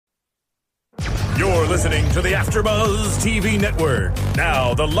You're listening to the AfterBuzz TV Network,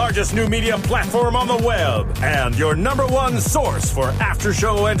 now the largest new media platform on the web, and your number one source for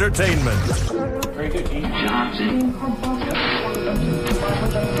after-show entertainment. Very good, Gene Johnson.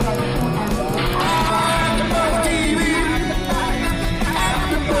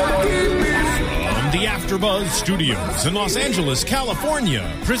 The AfterBuzz Studios in Los Angeles,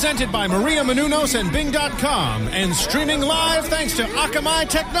 California. Presented by Maria Menounos and Bing.com. And streaming live thanks to Akamai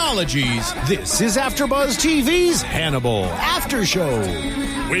Technologies. This is AfterBuzz TV's Hannibal After Show.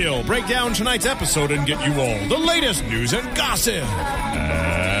 We'll break down tonight's episode and get you all the latest news and gossip.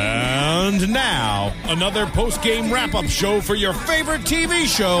 And now, another post-game wrap-up show for your favorite TV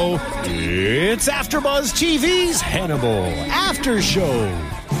show. It's AfterBuzz TV's Hannibal After Show.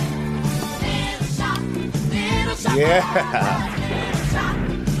 Yeah.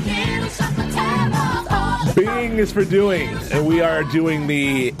 Bing is for doing, and we are doing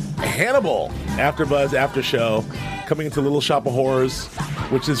the Hannibal AfterBuzz After Show, coming into Little Shop of Horrors,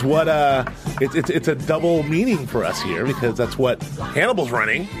 which is what it's a double meaning for us here because that's what Hannibal's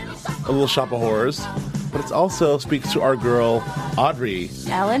running, a Little Shop of Horrors. But it also speaks to our girl, Audrey.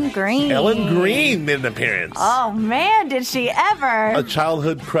 Ellen Green. Ellen Green made an appearance. Oh, man, did she ever. A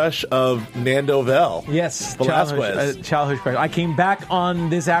childhood crush of Nando Vel. Yes, Velasquez. childhood crush. I came back on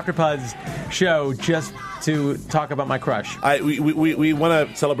this AfterBuzz show just to talk about my crush. We want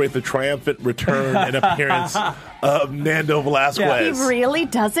to celebrate the triumphant return and appearance of Nando Velasquez. Yeah. He really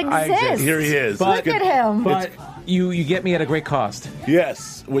does exist. Here he is. Look at him. But you get me at a great cost.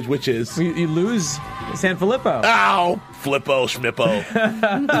 Yes, which is? You lose San Filippo. Ow! Flippo, Schmippo.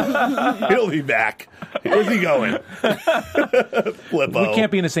 He'll be back. Where's he going? Flippo. We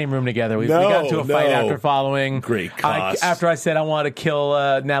can't be in the same room together. We got into a fight after following. Great cost. After I said I wanted to kill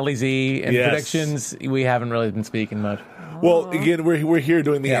Natalie Z and Yes. predictions, we haven't really been speaking much. Well, again, we're here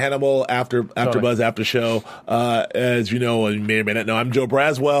doing the Hannibal AfterBuzz After Show. As you know, and you may or may not know, I'm Joe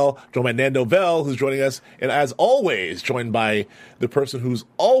Braswell, joined by Nando Vel, who's joining us, and as always, joined by the person who's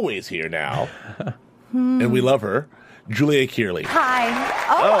always here now, and we love her, Julia Kearley. Hi.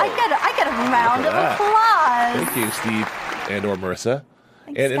 Oh, I get a round of applause. Thank you, Steve and or Marissa.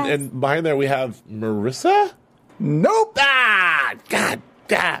 Thanks, And guys. behind there we have Marissa? Nope. Ah! God.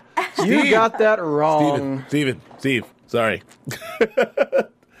 You got that wrong. Steve. Sorry.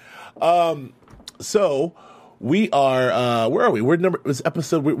 So we are. Where are we? This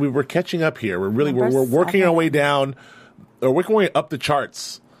episode. We were catching up here. We're working our way down, or working our way up the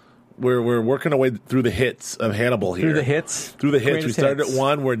charts. We're working our way through the hits of Hannibal here. Through the hits? We Greatest started hits. at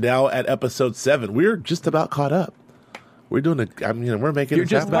 1. We're now at episode 7. We're just about caught up. We're doing we're making You're it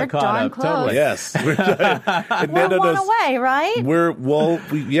just happen. about caught darn up. close. Totally. Yes. And We're Nando one knows- away, right? we're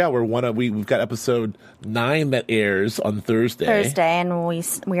one of we've got episode 9 that airs on Thursday, and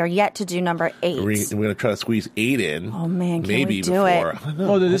we are yet to do number 8. We're going to try to squeeze 8 in. Oh, man, can maybe we do before. it? I don't know.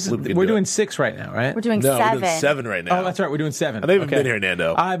 Oh, Hopefully we can we're do doing it. 6 right now, right? We're doing No, 7. we're doing 7 right now. Oh, that's right. We're doing 7. I know you've Okay. been here,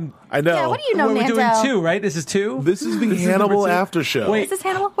 Nando. I know. Yeah, what do you know, We're Nando? doing 2, right? This is 2? This is the This is Hannibal number 2? After Show. Wait. Is this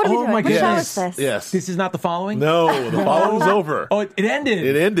Hannibal? What are we Oh, doing? my What show goodness. is this? Yes. This is not the following? No, the following's over. Oh, it ended.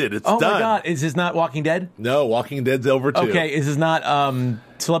 It ended. It's oh done. my God. Is this not Walking Dead? No, Walking Dead's over too. Okay. Is this not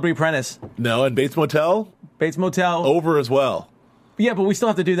Celebrity Apprentice? No, and Bates Motel Bates Motel? over as well. Yeah, but we still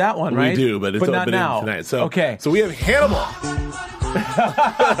have to do that one, right? We do, but it's not opening now. tonight. So okay. So we have Hannibal.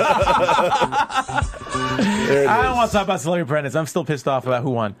 There it I is. don't want to talk about Celebrity Apprentice. I'm still pissed off about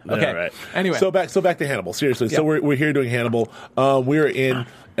who won. Okay. All right. Anyway. so back to Hannibal. Seriously, so we're here doing Hannibal. We're in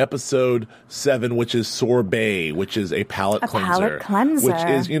episode 7, which is Sorbet, which is a palate cleanser. palate cleanser. Which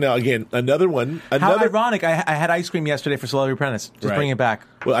is, again, another one. How ironic. I had ice cream yesterday for Celebrity Apprentice. Just Right. bring it back.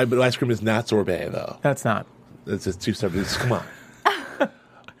 Well, but ice cream is not sorbet though. That's not. It's just 2 separate. Come on.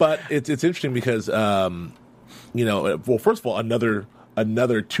 But it's interesting because well, first of all,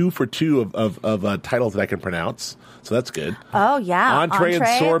 another 2 for 2 of titles that I can pronounce. So that's good. Oh, yeah. Entree and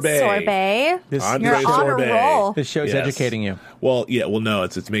sorbet. Sorbet. This, Entree You're and on a sorbet. roll. this show's Yes. educating you. Well, yeah. Well, no,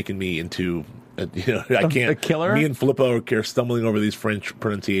 it's making me into. I can't. a killer? Me and Filippo are stumbling over these French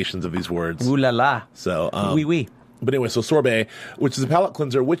pronunciations of these words. Ooh la la. So, Oui, oui. But anyway, so sorbet, which is a palate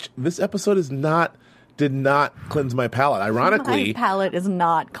cleanser, which this episode did not cleanse my palate. Ironically, My palate is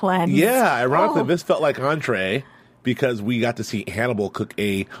not cleansed. yeah. Ironically, Oh. this felt like entree because we got to see Hannibal cook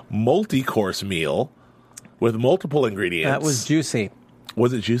a multi-course meal with multiple ingredients. That was juicy.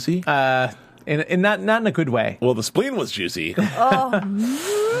 Was it juicy? And not in a good way. Well, the spleen was juicy. Oh,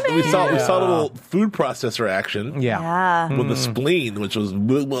 we saw a little food processor action. Yeah. yeah. With the spleen, which was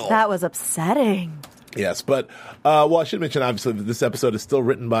That was upsetting. yes, but I should mention obviously that this episode is still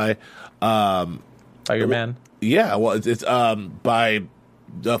written by By your man. yeah, well it's by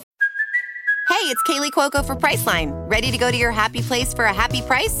Hey, it's Kaylee Cuoco for Priceline. Ready to go to your happy place for a happy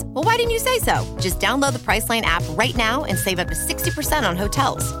price? Well, why didn't you say so? Just download the Priceline app right now and save up to 60% on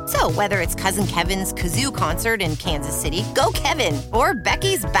hotels. So whether it's Cousin Kevin's Kazoo Concert in Kansas City, go Kevin, or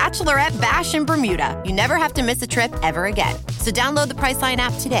Becky's Bachelorette Bash in Bermuda, you never have to miss a trip ever again. So download the Priceline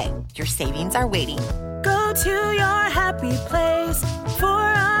app today. Your savings are waiting. Go to your happy place for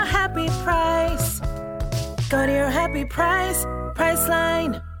a happy price. Go to your happy price,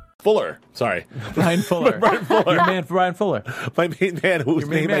 Priceline. Fuller. Sorry. Brian Fuller. Brian Fuller. Your man, Brian Fuller. My main man, whose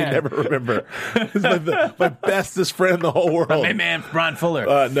name I never remember. He's my bestest friend in the whole world. My main man, Brian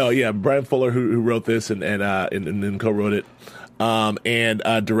Fuller. Brian Fuller, who wrote this and co-wrote it,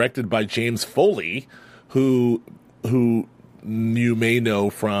 and directed by James Foley, who you may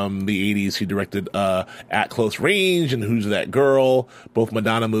know from the 80s. He directed At Close Range and Who's That Girl, both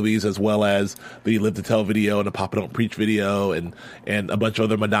Madonna movies, as well as the Live to Tell video and the Papa Don't Preach video and a bunch of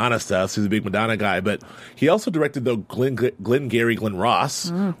other Madonna stuff. So he's a big Madonna guy. But he also directed the Glenn Ross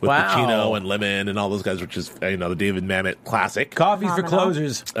with Pacino and Lemon and all those guys, which is the David Mamet classic. Coffees for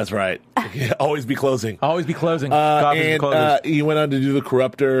closers. That's right. Always be closing. Always be closing. Coffees for closers. He went on to do The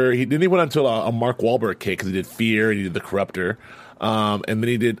Corruptor. He went on to a Mark Wahlberg kick because he did Fear and he did The Corruptor. And then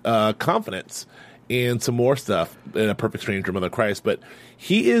he did Confidence and some more stuff in A Perfect Stranger, Mother Christ. But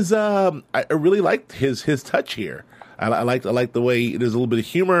he is, I really liked his touch here. I liked the way there's a little bit of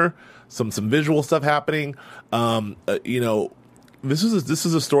humor, some visual stuff happening. This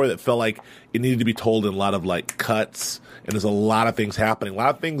is a story that felt like it needed to be told in a lot of like cuts, and there's a lot of things happening, a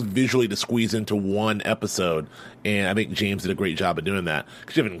lot of things visually to squeeze into one episode. And I think James did a great job of doing that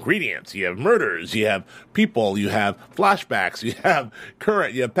because you have ingredients, you have murders, you have people, you have flashbacks, you have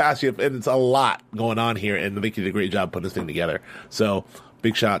current, you have past, and it's a lot going on here. And I think he did a great job putting this thing together. So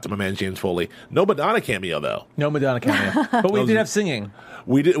big shout out to my man James Foley. No Madonna cameo though. No Madonna cameo, but we did have singing.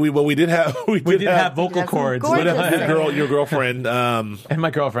 We did have vocal cords. Your girlfriend, and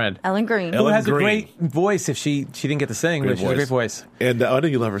my girlfriend Ellen Green, who has a great voice. If she didn't get to sing, but she has a great voice. And I know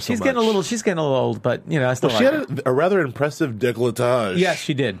you love her so much. She's getting a little old, but I still. She had a rather impressive décolletage. Yes,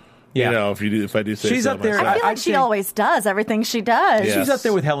 she did. Yeah, if I do say she's so up there. myself. I feel like she always does everything she does. Yes. She's up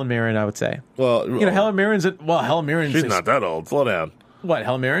there with Helen Mirren, I would say. Well, Helen Mirren's. Helen Mirren's. She's not that old. Slow down. What,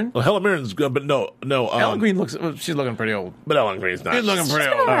 Helen Mirren? Well, Helen Mirren's good, but no. Ellen Green she's looking pretty old. But Ellen Green's not. She's looking pretty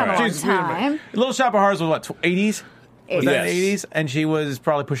old. She's been around a long time. Little Shop of Horrors was what, 80s? Was that Yes. in the 80s? And she was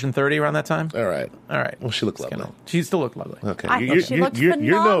probably pushing 30 around that time? All right. Well, she looked lovely. She still looked lovely. Okay. I thought she looked you're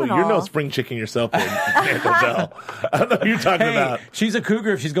phenomenal. no spring chicken yourself, Dan Cordell. I don't know what you're talking about. She's a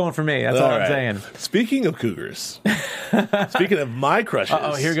cougar if she's going for me. That's all I'm saying. Speaking of cougars, speaking of my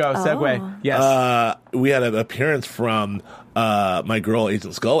crushes. Here goes. Segue. Yes. We had an appearance from my girl,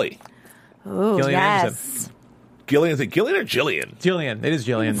 Agent Scully. Ooh, Gillian yes. Anderson. Is it Gillian or Jillian? Jillian. It is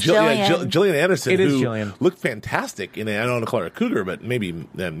Jillian. Jillian Anderson. It is who Jillian. Looked fantastic. I don't want to call her a cougar, but maybe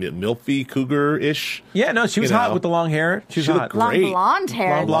milfy cougar-ish. Yeah, no, she was hot with the long hair. She looked hot. great. Long blonde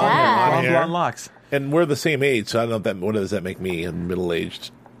hair. Long blonde hair. yeah. Long blonde locks. And we're the same age, so I don't know what does that make me, a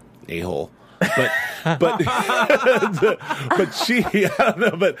middle-aged a-hole. But she, I don't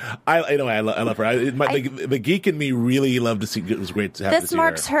know, but I love her. The geek in me really loved to see. It was great to have. This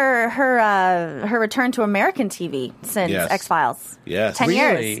marks her return to American TV since X-Files. Yes, 10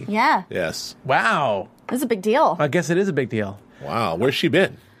 Really? years. Yeah, yes. Wow. this is a big deal. I guess it is a big deal. Wow, where's she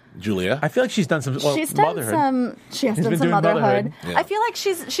been, Julia? I feel like she's done some She's done motherhood. some. She has She's done been some doing motherhood. motherhood. Yeah. I feel like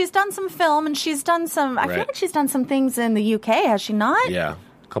she's done some film and she's done some. I feel Right. like she's done some things in the UK. Has she not? Yeah,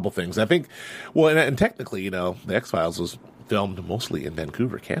 a couple things. I think. Well, and technically, the X-Files was filmed mostly in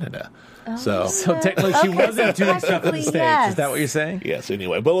Vancouver, Canada. So technically, she wasn't doing stuff in the States. Yes. Is that what you're saying? Yes.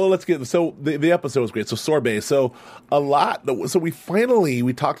 Anyway, but let's get. So the episode was great. So Sorbet. So a lot. So we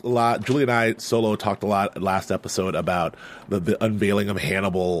talked a lot. Julie and I solo talked a lot last episode about the unveiling of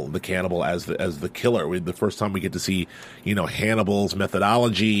Hannibal, the cannibal, as the killer. The first time we get to see Hannibal's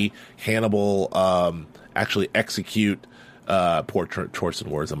methodology. Hannibal actually execute. Poor choice in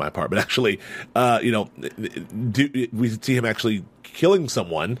words on my part, but actually, we see him actually killing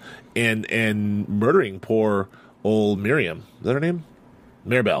someone and murdering poor old Miriam. Is that her name?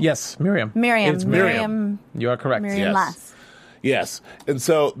 Maribel. Yes, Miriam. Miriam. It's Miriam. You are correct. Miriam Yes. Lass. Yes. And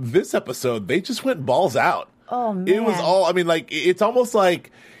so this episode, they just went balls out. Oh man. It was all. I mean, it's almost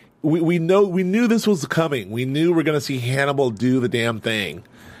like we knew this was coming. We knew we're going to see Hannibal do the damn thing.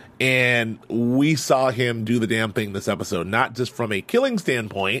 And we saw him do the damn thing this episode, not just from a killing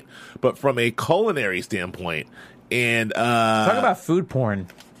standpoint, but from a culinary standpoint. And Talk about food porn.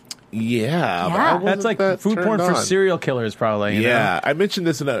 Yeah. But That's like food porn for serial killers, probably. You know? I mentioned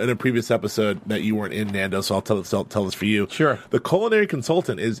this in a previous episode that you weren't in, Nando, so I'll tell this for you. Sure. The culinary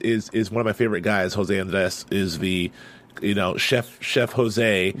consultant is one of my favorite guys. Jose Andres is the, Chef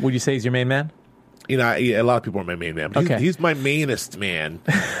Jose. Would you say he's your main man? A lot of people are my main man. But Okay. he's my mainest man.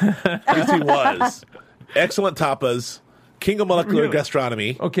 At least he was. Excellent tapas. King of molecular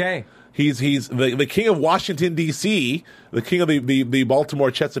gastronomy. Okay. He's the king of Washington, D.C., the king of the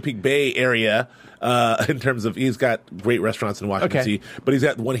Baltimore Chesapeake Bay area in terms of he's got great restaurants in Washington, D.C., but he's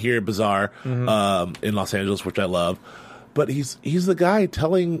got one here, Bazaar, in Los Angeles, which I love. But he's the guy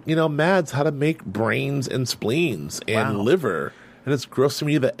telling, Mads how to make brains and spleens and liver. And it's grossing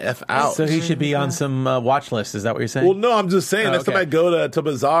me the F out. So he should be on some watch list. Is that what you're saying? Well, no, I'm just saying. Next okay. time I go to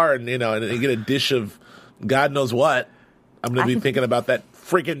Bazaar and, and get a dish of God knows what, I'm going to be thinking about that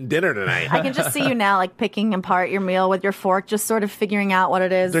freaking dinner tonight. I can just see you now, like picking apart your meal with your fork, just sort of figuring out what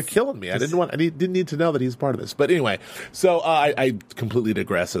it is. They're killing me. I didn't need to know that he's part of this. But anyway, so I completely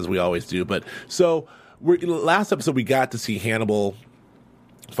digress, as we always do. But so last episode we got to see Hannibal,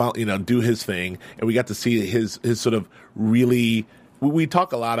 do his thing, and we got to see his sort of really. We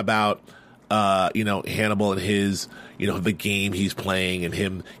talk a lot about Hannibal and his the game he's playing and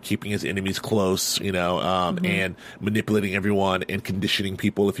him keeping his enemies close, and manipulating everyone and conditioning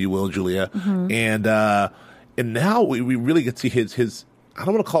people, if you will, Julia. And now we really get to see his I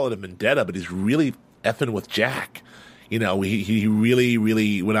don't want to call it a vendetta, but he's really effing with Jack. He really,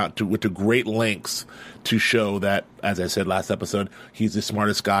 really went to great lengths to show that, as I said last episode, he's the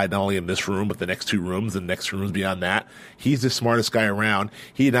smartest guy, not only in this room, but the next two rooms and next rooms beyond that. He's the smartest guy around.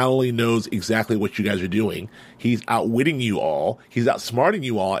 He not only knows exactly what you guys are doing, he's outwitting you all, he's outsmarting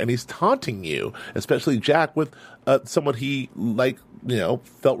you all, and he's taunting you, especially Jack, with someone he,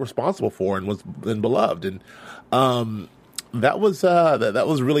 felt responsible for and was beloved. And, that was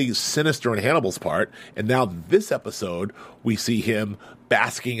really sinister on Hannibal's part, and now this episode we see him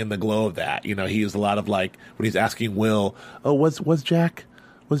basking in the glow of that. He used a lot of when he's asking Will, "Oh, was Jack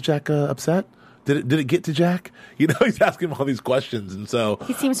upset? Did it get to Jack?" He's asking him all these questions, and so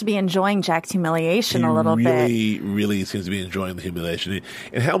he seems to be enjoying Jack's humiliation a little bit. He really seems to be enjoying the humiliation,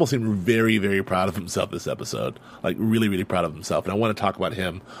 and Hannibal seemed very, very proud of himself this episode, really, really proud of himself. And I want to talk about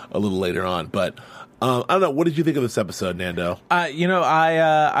him a little later on, but. I don't know. What did you think of this episode, Nando?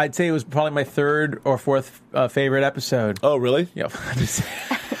 I'd say it was probably my third or fourth favorite episode. Oh, really? Yeah.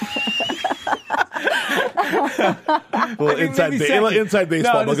 Well, inside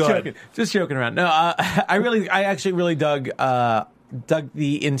baseball. No, go ahead. Just joking around. No, I actually really dug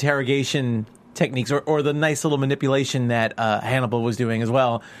the interrogation techniques or the nice little manipulation that Hannibal was doing as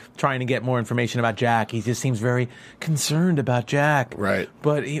well, trying to get more information about Jack. He just seems very concerned about Jack. Right.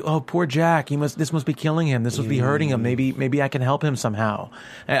 But poor Jack. This must be killing him. This must be hurting him. Maybe I can help him somehow.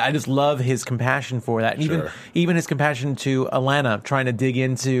 And I just love his compassion for that. And even his compassion to Alana, trying to dig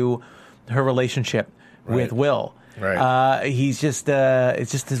into her relationship with Will. Right. He's just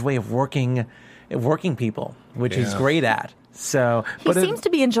it's just his way of working people, which he's great at. So he seems to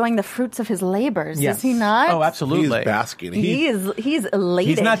be enjoying the fruits of his labors, yes. Is he not? Oh, absolutely. He's basking. He's elated.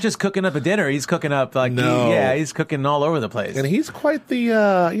 He's not just cooking up a dinner. He's cooking up he's cooking all over the place. And he's quite the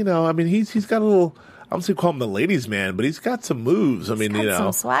he's got a little. I don't say call him the ladies' man, but he's got some moves. I mean, he's got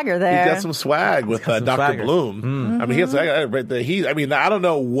some swagger there. He's got some swag with Dr. Bloom. Mm-hmm. I mean, he has right there. I don't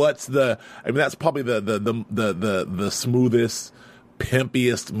know what's the. I mean, that's probably the smoothest,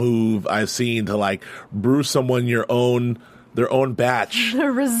 pimpiest move I've seen to brew someone their own batch.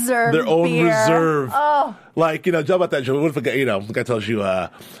 The reserve Their own beer. reserve. Oh. Joke about that, Joe. What if a guy tells you,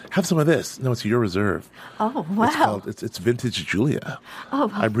 have some of this? No, it's your reserve. Oh, wow. It's vintage Julia.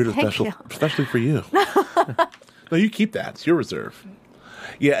 Oh, I brewed it especially for you. No, you keep that. It's your reserve.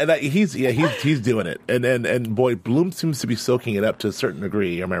 Yeah, and he's doing it. And boy, Bloom seems to be soaking it up to a certain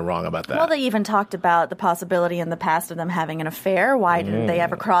degree. Am I wrong about that? Well, they even talked about the possibility in the past of them having an affair. Why didn't they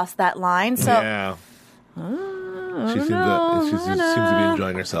ever cross that line? So, yeah. She seems to be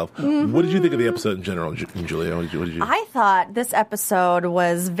enjoying herself. Mm-hmm. What did you think of the episode in general, Julia? What did you? I thought this episode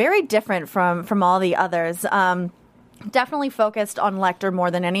was very different from all the others. Definitely focused on Lecter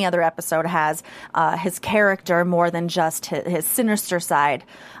more than any other episode has. His character more than just his sinister side.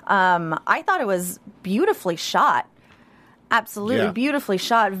 I thought it was beautifully shot. Absolutely beautifully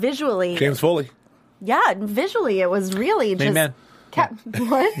shot visually. James Foley. Yeah, visually it was really just. Man.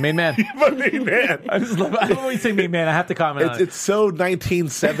 What? Main man. Main man. I love when you say main man. I have to comment on it. It's so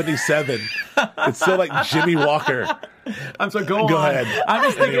 1977. It's so like Jimmy Walker. I'm sorry. Go Go on. ahead. I'm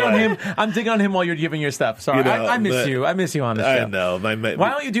just thinking on Anyway. him. I'm thinking on him while you're giving your stuff. Sorry, You know, I miss but- you. I miss you on this I show. know. Why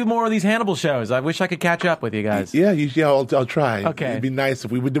don't you do more of these Hannibal shows? I wish I could catch up with you guys. Yeah, I'll try. Okay. It'd be nice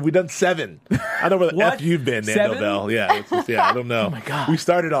if we done 7. I don't know where the What? F you've been, Nando 7? Bell. Yeah, it's just, I don't know. Oh my God. We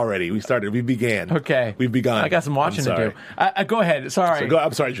started already. We began. Okay. We've begun. I got some watching I'm to sorry. do. Go ahead. Sorry.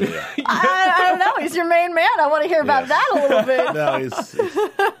 I'm sorry, Julia. I don't know. He's your main man. I want to hear about Yeah. that a little bit. No,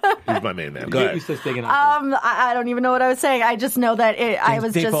 he's my main man. Go ahead. He's just digging up. I don't even know what I was saying. I just know that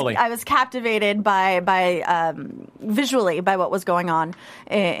Dave Foley. I was captivated by visually by what was going on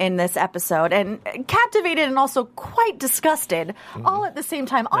in this episode, and captivated and also quite disgusted all at the same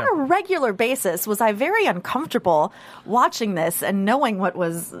time. On a regular basis, was I very uncomfortable watching this and knowing what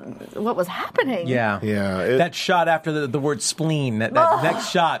was happening. Yeah. Yeah. That shot after the word spleen, that next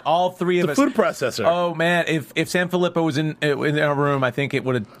shot, all three of The us. food processor. Oh, man. If San Filippo was in a room, I think it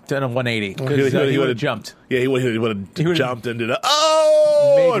would have done a 180. Because he would have jumped. Yeah, he would have would've- jumped and did a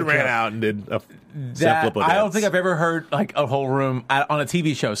Major and ran jump. out and did a San That, Filippo I don't dance. think I've ever heard like a whole room on a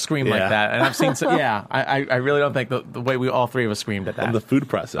TV show scream Yeah. like that. And I've seen I really don't think the way we all three of us screamed at that. I'm the food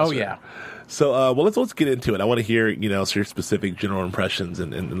processor. Oh, yeah. So, well, let's get into it. I want to hear, your specific general impressions,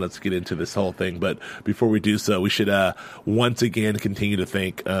 and let's get into this whole thing. But before we do so, we should once again continue to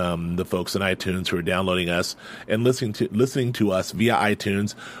thank the folks on iTunes who are downloading us and listening to us via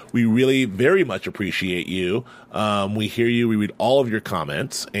iTunes. We really very much appreciate you. We hear you. We read all of your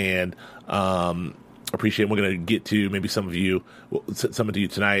comments, and appreciate. We're going to get to maybe some of you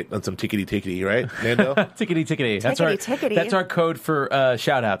tonight on some tickety, right, Nando? Tickety. Tickety. That's our code for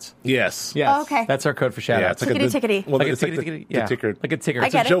shout outs. Yes. Yes. Oh, okay. That's our code for shout outs. it's like Tickety. Well, Like a it's like tickety. the Yeah. ticker. Like a ticker. I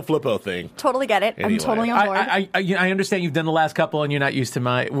It's get a it. Joe Flippo thing. Totally get it. Anyway. I'm totally on board. I understand you've done the last couple and you're not used to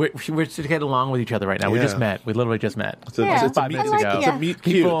we're to get along with each other right now. We Yeah. just met. We literally just met. It's a, Yeah. it's a 5 meet, minutes I like ago. it, It's a meet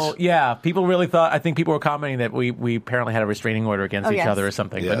People, cute. people really thought. I think people were commenting that we apparently had a restraining order against Oh, each yes. other or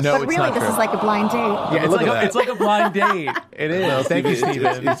something. Yes. But no, but it's really, not this true. is like a blind date. Yeah, Look at that. it's like a blind date. It is. Thank you,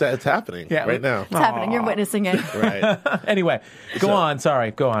 Stephen. It's happening right now. It's happening. You're witnessing it. Right. Anyway, go on.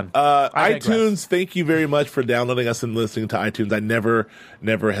 Sorry, go on. I digress. iTunes, thank you very much for downloading us and listening to iTunes. I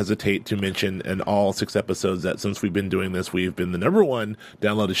never hesitate to mention in all 6 episodes that since we've been doing this, we've been the #1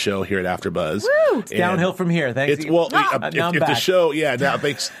 downloaded show here at AfterBuzz. Woo! It's downhill from here. Thanks. It's well, Now I'm if the back. show, now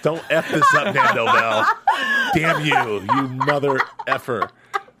thanks. Don't f this up, Nando Bell. Damn you mother effer!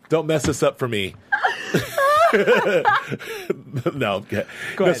 Don't mess this up for me. No, okay.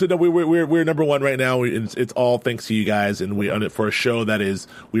 Go ahead. So no, we're #1 right now. It's all thanks to you guys, and we on it for a show that is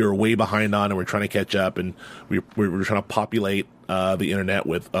we are way behind on, and we're trying to catch up, and we're trying to populate the internet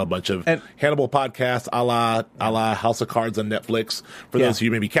with a bunch of Hannibal podcasts, a la House of Cards on Netflix. For those of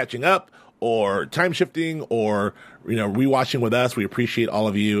you maybe catching up or time shifting or rewatching with us, we appreciate all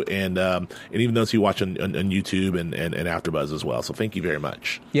of you, and even those who watch on YouTube and AfterBuzz as well. So thank you very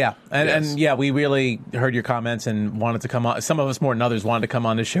much. Yeah, Yes. and yeah, we really heard your comments and wanted to come on. Some of us more than others wanted to come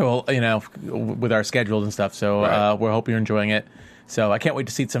on the show, with our schedules and stuff. So Right. we hope you're enjoying it. So I can't wait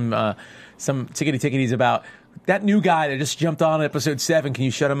to see some ticketies about that new guy that just jumped on episode 7. Can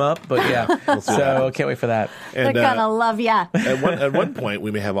you shut him up? But yeah, so can't wait for that. And, They're gonna love ya. at one point, we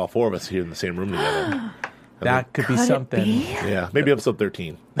may have all 4 of us here in the same room together. That could be Could it something. be? Yeah, maybe episode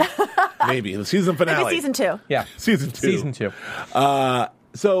 13. Maybe the season finale. Maybe season 2. Yeah, Season 2. Season 2.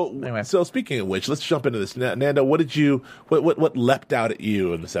 So speaking of which, let's jump into this. Nando, what leapt out at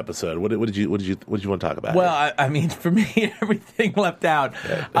you in this episode? What did you want to talk about? Well, I mean, for me, everything left out.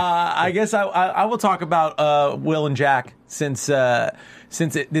 I guess I will talk about Will and Jack since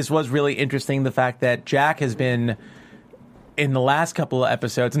this was really interesting. The fact that Jack has been in the last couple of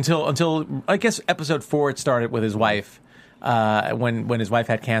episodes until I guess episode 4 it started with his wife. When his wife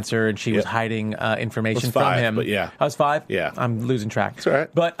had cancer and she was hiding information It was 5, from him. but yeah. I was 5? Yeah. I'm losing track. It's all right.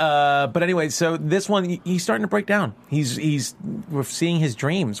 But anyway, so this one, he's starting to break down. We're seeing his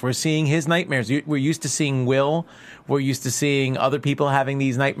dreams. We're seeing his nightmares. We're used to seeing Will. We're used to seeing other people having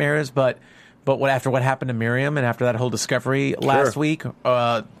these nightmares. But after what happened to Miriam and after that whole discovery last week,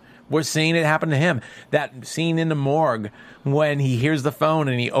 we're seeing it happen to him. That scene in the morgue when he hears the phone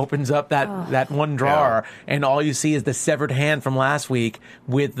and he opens up that one drawer and all you see is the severed hand from last week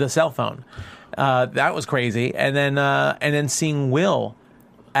with the cell phone. That was crazy. And then seeing Will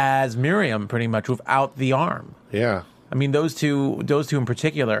as Miriam pretty much without the arm. Yeah. I mean, those two in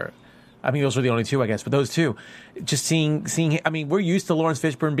particular. I mean, those were the only 2, I guess, but those 2, just seeing. I mean, we're used to Lawrence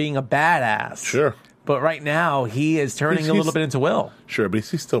Fishburne being a badass. Sure. But right now, he is turning a little bit into Will. Sure, but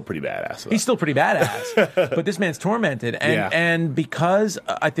he's still pretty badass. He's still pretty badass. But this man's tormented. And because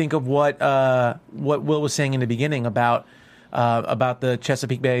I think of what Will was saying in the beginning about about the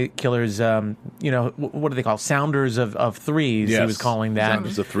Chesapeake Bay Killers. What do they call sounders of threes? Yes. He was calling that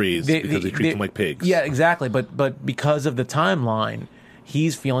Sounders of threes because they treat them like pigs. Yeah, exactly. But because of the timeline,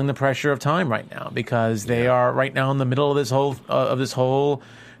 he's feeling the pressure of time right now because they are right now in the middle of this whole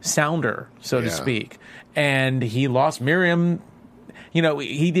sounder, so to speak. And he lost Miriam.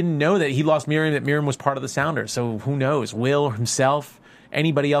 He didn't know that he lost Miriam, that Miriam was part of the sounder. So who knows? Will himself,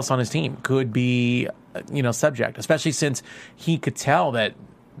 anybody else on his team could be, subject, especially since he could tell that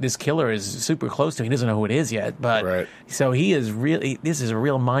this killer is super close to him. He doesn't know who it is yet. But so he is really, this is a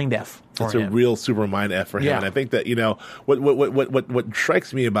real mind F for him. It's a real super mind F for him. Yeah. And I think that, what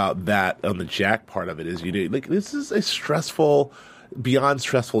strikes me about that on the Jack part of it is, this is a stressful, beyond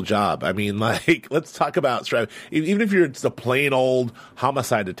stressful job. I mean, let's talk about stress. Even if you're just a plain old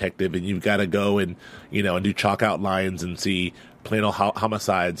homicide detective and you've got to go and, and do chalk out lines and see plain old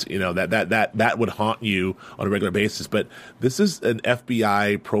homicides, that would haunt you on a regular basis. But this is an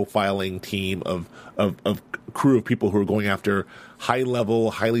FBI profiling team of crew of people who are going after high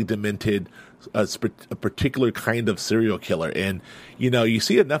level, highly demented, a particular kind of serial killer. And, you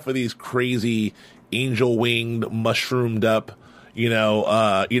see enough of these crazy angel winged, mushroomed up,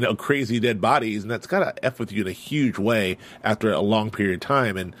 crazy dead bodies, and that's got to F with you in a huge way after a long period of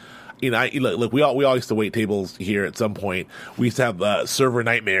time. And, look, we all used to wait tables here at some point. We used to have server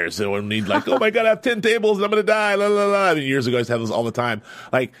nightmares. So when we'd oh my God, I have 10 tables and I'm going to die. La, la, la. I mean, years ago, I used to have this all the time.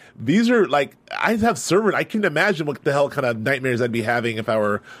 These are I have server. I can't imagine what the hell kind of nightmares I'd be having if I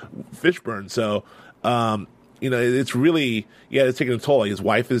were Fishburne. So, it's really, it's taking a toll. His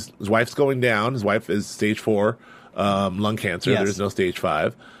wife's going down. His wife is stage 4. Lung cancer. Yes. There's no stage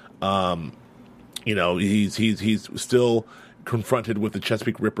 5. He's still confronted with the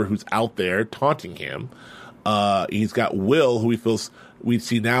Chesapeake Ripper who's out there taunting him. He's got Will, who we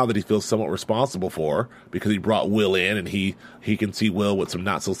see now that he feels somewhat responsible for because he brought Will in, and he can see Will with some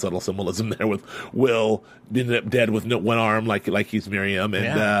not so subtle symbolism there with Will ended up dead with one arm like he's Miriam.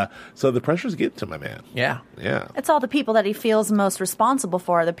 And so the pressure's getting to my man. Yeah. It's all the people that he feels most responsible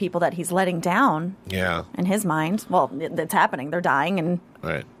for, the people that he's letting down. Yeah. In his mind. Well, it's happening. They're dying, and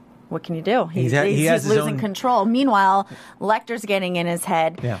right. What can you do? He's he has just his losing own control. Meanwhile, Lecter's getting in his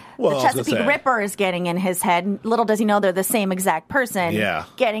head. Yeah. Well, the Chesapeake Ripper is getting in his head. Little does he know they're the same exact person. Yeah.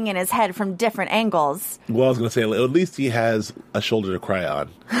 Getting in his head from different angles. Well, I was going to say, at least he has a shoulder to cry on.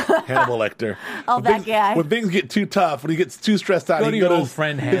 Hannibal Lecter. Guy. When things get too tough, when he gets too stressed out, Go he to your goes old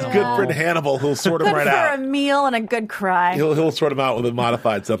friend his Hannibal. good friend Hannibal, who'll sort him Good right for out. a meal and a good cry. He'll sort him out with a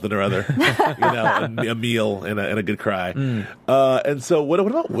modified something or other, a meal and a good cry. And so, what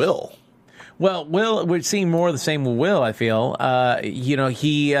about Will? Well, Will, we're seeing more of the same with Will, I feel. What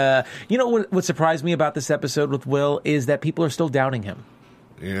surprised me about this episode with Will is that people are still doubting him.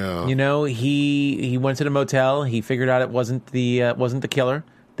 Yeah. He went to the motel. He figured out it wasn't the killer,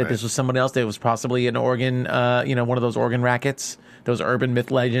 that this was someone else. That it was possibly an organ, one of those organ rackets, those urban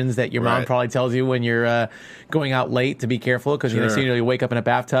myth legends that your mom probably tells you when you're going out late to be careful because you wake up in a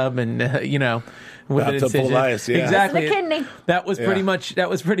bathtub and with an bathtub full of incision. ice, yeah. Exactly. The kidney. That was pretty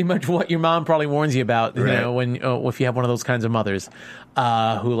much what your mom probably warns you about. When if you have one of those kinds of mothers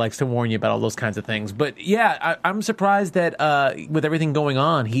who likes to warn you about all those kinds of things. But yeah, I'm surprised that with everything going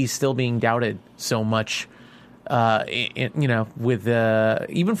on, he's still being doubted so much. With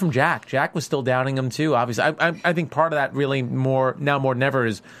even from Jack. Jack was still doubting him too. Obviously, I think part of that really more than ever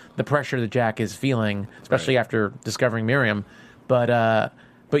is the pressure that Jack is feeling, especially after discovering Miriam. But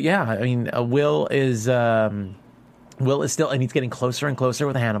yeah, I mean, Will is still, and he's getting closer and closer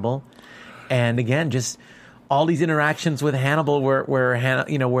with Hannibal, and again, just all these interactions with Hannibal,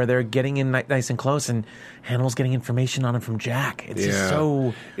 where they're getting in nice and close, and Hannibal's getting information on him from Jack. It's just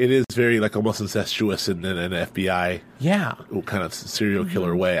so. It is very almost incestuous in an FBI kind of serial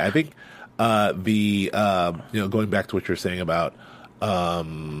killer way. I think going back to what you're saying about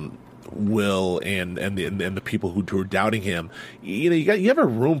Will and the people who are doubting him, you have a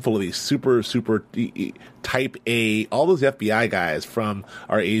room full of these super type A, all those FBI guys from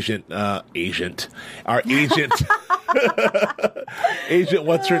our agent, agent,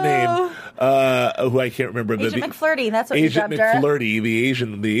 what's her name? Who I can't remember. Agent McFlirty, that's what Agent you dubbed her. McFlirty,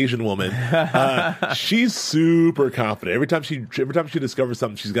 the Asian woman. She's super confident. Every time she discovers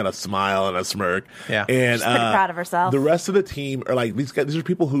something, she's got a smile and a smirk. Yeah, and she's pretty proud of herself. The rest of the team are these guys. These are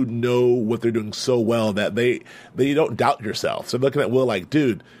people who know what they're doing so well that they don't doubt yourself. So looking at Will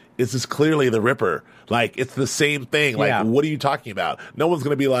dude, this is clearly the Ripper. It's the same thing. What are you talking about? No one's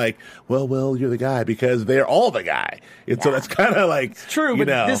going to be well, Will, you're the guy, because they're all the guy. So that's kind of it's true.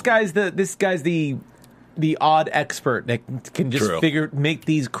 But this guy's the odd expert that can just make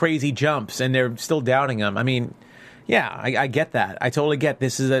these crazy jumps, and they're still doubting him. I mean, Yeah, I get that. I totally get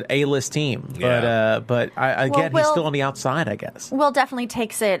this is an A-list team, but I get he's still on the outside, I guess. Will definitely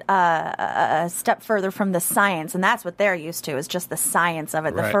takes it a step further from the science, and that's what they're used to, is just the science of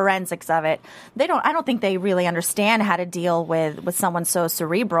it, the forensics of it. I don't think they really understand how to deal with someone so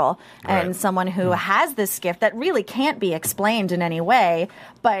cerebral and someone who has this gift that really can't be explained in any way,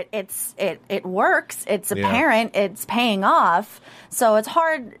 but it works, it's apparent, it's paying off. So it's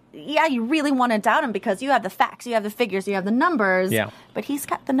hard. Yeah, you really want to doubt him because you have the facts, you have the figures, you have the numbers. Yeah. But he's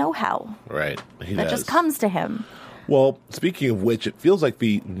got the know-how. Right. That just comes to him. Well, speaking of which, it feels like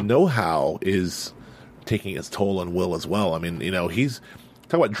the know-how is taking its toll on Will as well. I mean, he's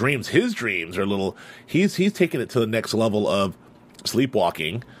talking about dreams. His dreams are he's taking it to the next level of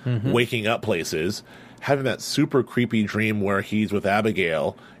sleepwalking, waking up places, having that super creepy dream where he's with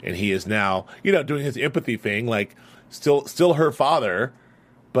Abigail and he is now, doing his empathy thing, like still her father,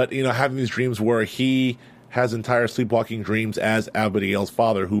 but, having these dreams where he has entire sleepwalking dreams as Abigail's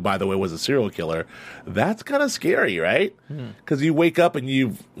father, who, by the way, was a serial killer. That's kind of scary, right? Because you wake up and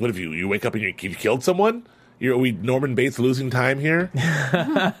you wake up and you've killed someone? Are we Norman Bates losing time here?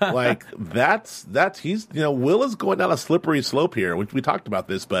 Like, he's, Will is going down a slippery slope here. We talked about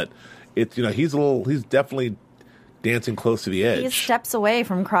this, but it's, he's definitely dancing close to the edge. He's steps away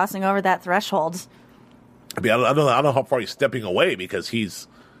from crossing over that threshold. I mean, I don't know how far he's stepping away because he's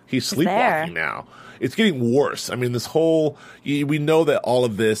sleepwalking now. It's getting worse. I mean, we know that all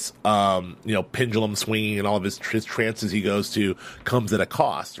of this, pendulum swinging and all of his trances he goes to comes at a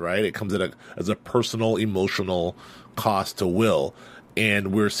cost, right? It comes as a personal, emotional cost to Will.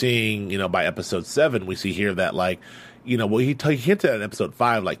 And we're seeing, by episode 7, we see here that, he hinted at episode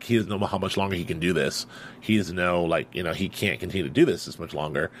 5, he doesn't know how much longer he can do this. He doesn't know, he can't continue to do this as much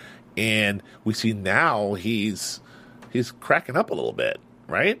longer. And we see now he's cracking up a little bit,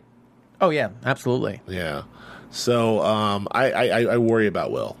 right? Oh yeah, absolutely. Yeah. So I worry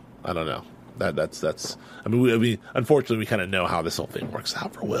about Will. I don't know. That's. I mean, unfortunately, we kind of know how this whole thing works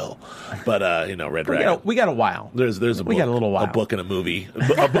out for Will. But Red Dragon. We got a while. There's a book, we got a little while. A book and a movie,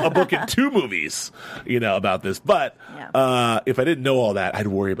 a book and 2 movies. About this. But if I didn't know all that, I'd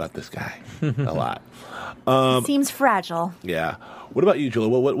worry about this guy a lot. Seems fragile. Yeah. What about you, Julie?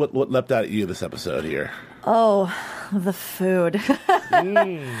 What leapt out at you this episode here? Oh, the food.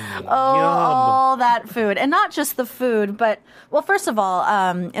 All that food. And not just the food, but, well, first of all,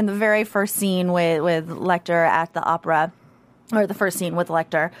 in the very first scene with Lecter at the opera, or the first scene with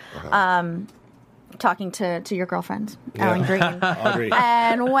Lecter, talking to your girlfriend, Alan Green. Audrey.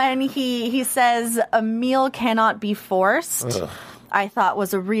 And when he says a meal cannot be forced, I thought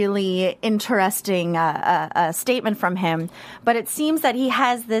was a really interesting statement from him. But it seems that he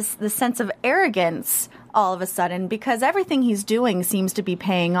has this sense of arrogance all of a sudden because everything he's doing seems to be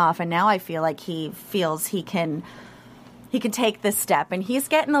paying off. And now I feel like he feels he can take this step. And he's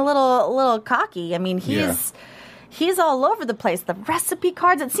getting a little cocky. I mean, he's all over the place. The recipe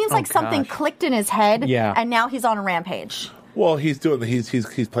cards, it seems like something clicked in his head. Yeah. And now he's on a rampage. Well, he's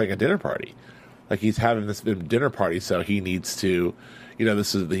playing a dinner party. He's having this dinner party, so he needs to,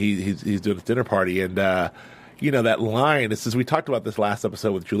 he's doing this dinner party, and that line. This is, we talked about this last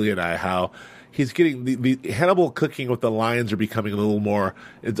episode with Julia and I, how he's getting the Hannibal cooking with the lines are becoming a little more.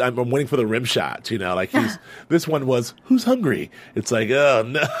 I'm waiting for the rim shots, this one was who's hungry. It's like, oh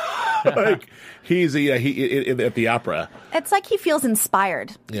no, he's at the opera. It's like he feels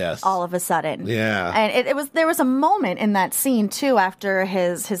inspired. Yes. All of a sudden. Yeah. And there was a moment in that scene too after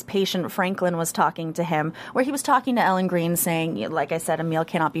his patient Franklin was talking to him where he was talking to Ellen Green saying, like I said, a meal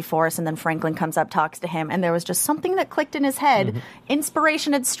cannot be forced, and then Franklin comes up, talks to him, and there was just something that clicked in his head.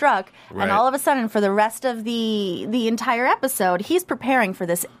 Inspiration had struck, and all of a sudden for the rest of the entire episode, he's preparing for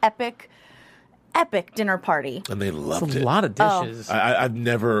this epic dinner party. And they loved it. A lot of dishes. I've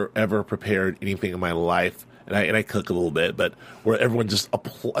never ever prepared anything in my life, and I cook a little bit, but where everyone just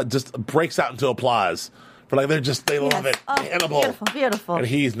breaks out into applause for they love it. Hannibal, beautiful. And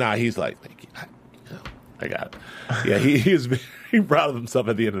he's like, thank you. I got it. Yeah, he is very proud of himself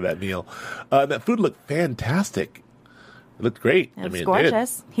at the end of that meal. That food looked fantastic. It looked great. It was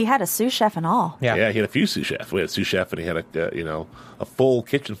gorgeous. He had a sous chef and all. Yeah, he had a few sous chefs. We had a sous chef, and he had a full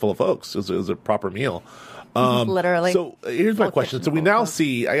kitchen full of folks. It was a proper meal. Literally. So here's my question. So we now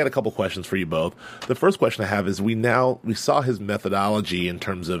see. I got a couple questions for you both. The first question I have is: we saw his methodology in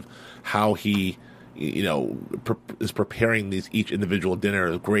terms of how he, is preparing each individual dinner.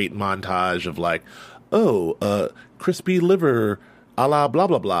 A great montage of crispy liver, a la blah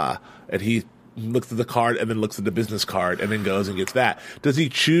blah blah, and he looks at the card and then looks at the business card and then goes and gets that. Does he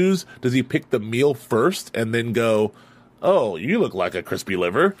pick the meal first and then go, oh, you look like a crispy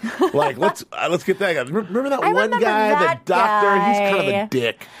liver. Like, let's get that guy. Remember that one remember guy, that the doctor? guy. He's kind of a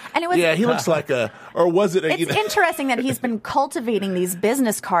dick. And it was, he looks like or was it? It's interesting that he's been cultivating these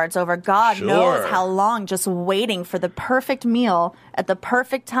business cards over God knows how long, just waiting for the perfect meal at the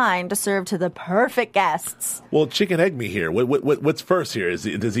perfect time to serve to the perfect guests. Well, chicken egg me here. What's first here?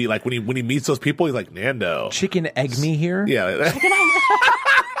 Does he like when he meets those people? He's like, Nando. Chicken egg me here? Yeah.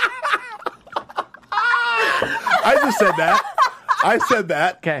 I just said that. I said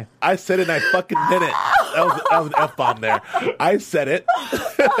that. Okay. I said it and I fucking meant it. That was an F-bomb there. I said it.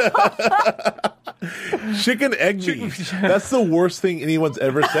 Chicken egg me. That's the worst thing anyone's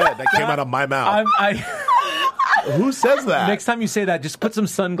ever said that came out of my mouth. Who says that? Next time you say that, just put some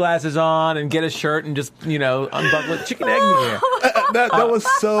sunglasses on and get a shirt and just, unbuckle it. Chicken egg me here. That was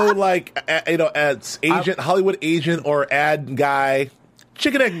so like, as Hollywood agent or ad guy.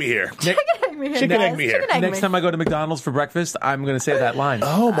 Chicken egg me here. Chicken egg me here. Chicken egg me here. Next time I go to McDonald's for breakfast, I'm going to say that line.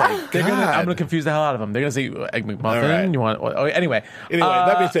 Oh my God. I'm going to confuse the hell out of them. They're going to say, Egg McMuffin? Right. You want? Anyway.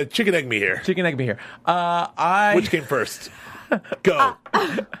 That being said, chicken egg me here. Chicken egg me here. Which came first? Go.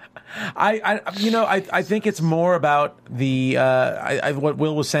 I think it's more about the what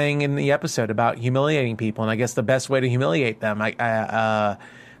Will was saying in the episode about humiliating people, and I guess the best way to humiliate them,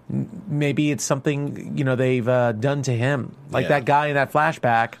 maybe it's something they've done to him, like that guy in that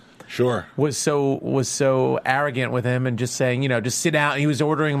flashback. Sure, was so arrogant with him and just saying, just sit down. He was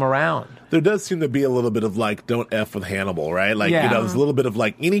ordering him around. There does seem to be a little bit of like, don't F with Hannibal, right? Like, there's a little bit of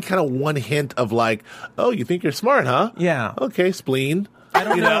like any kind of one hint of like, oh, you think you're smart, huh? Yeah. Okay, spleen. I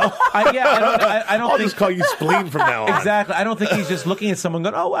don't know. I don't I'll think just call you spleen from now on. Exactly. I don't think he's just looking at someone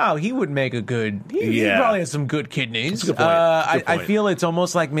going, oh, wow, he would make a good... He probably has some good kidneys. That's a good point. I feel it's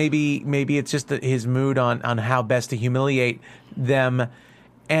almost like maybe it's just his mood on how best to humiliate them.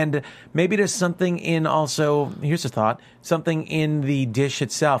 And maybe there's something in also... Here's a thought. Something in the dish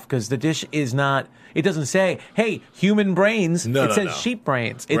itself, because the dish is not... It doesn't say, hey, human brains. It says sheep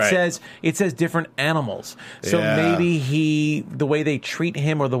brains. It says different animals. So maybe the way they treat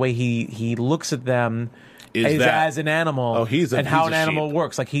him or the way he looks at them is as an animal. Oh, he's how an a animal sheep.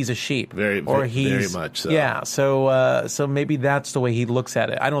 works. Like he's a sheep. Very much so. Yeah. So maybe that's the way he looks at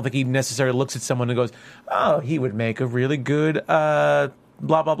it. I don't think he necessarily looks at someone and goes, oh, he would make a really good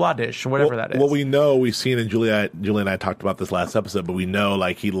blah blah blah dish or whatever that is. Well, we know we've seen, and Julia and I talked about this last episode, but we know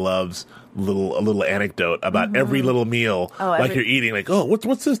like he loves a little anecdote about every little meal, you're eating. Like, oh,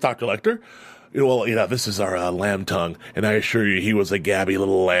 what's this, Dr. Lecter? Well, this is our lamb tongue, and I assure you, he was a gabby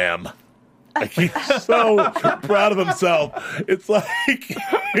little lamb. Like, he's so proud of himself. It's like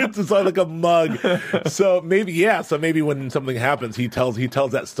like a mug. So maybe when something happens, he tells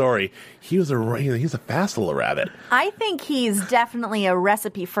that story. He's a fast little rabbit. I think he's definitely a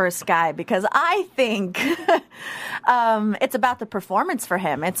recipe first guy, because I think it's about the performance for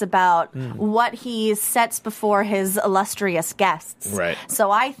him. It's about what he sets before his illustrious guests. Right.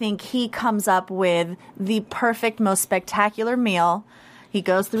 So I think he comes up with the perfect, most spectacular meal. He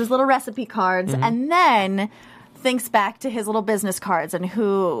goes through his little recipe cards and then thinks back to his little business cards and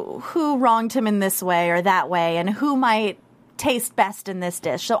who wronged him in this way or that way and who might taste best in this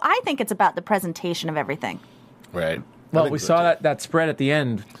dish. So I think it's about the presentation of everything. Right. Well, we saw that spread at the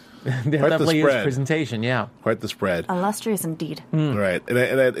end. Definitely his presentation, yeah. Quite the spread. Illustrious indeed. Right. And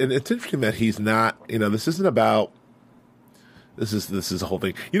it's interesting that he's not, this isn't about, this is a whole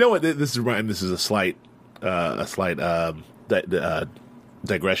thing. You know what, this is a slight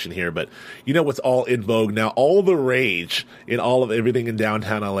digression here, but what's all in vogue now? All the rage in all of everything in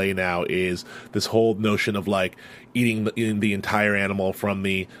downtown LA now is this whole notion of like eating the entire animal from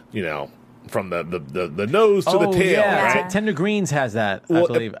the from the nose to the tail. Yeah. Right? Tender Greens has that, I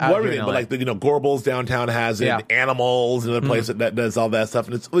believe. Everything, but like Gorbals downtown has it. Yeah. Animals, another place that does all that stuff,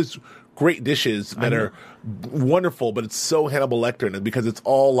 and it's always great dishes that are wonderful, but it's so Hannibal Lecter because it's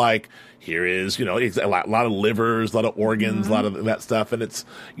all like, here is, it's a lot of livers, a lot of organs, a lot of that stuff, and it's,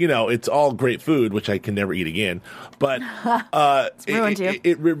 it's all great food, which I can never eat again. But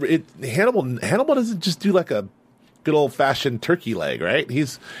Hannibal doesn't just do like a good old fashioned turkey leg, right?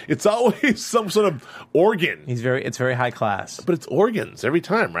 It's always some sort of organ. It's very high class, but it's organs every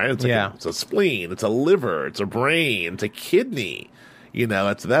time, right? It's like it's a spleen, it's a liver, it's a brain, it's a kidney.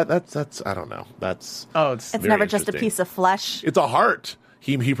 That's I don't know. It's never just a piece of flesh. It's a heart.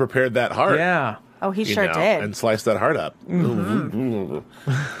 He prepared that heart. Yeah. Oh, he sure did. And sliced that heart up.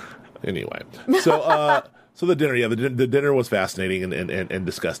 Anyway, so the dinner, the dinner was fascinating and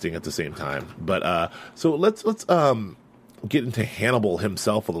disgusting at the same time. But so let's get into Hannibal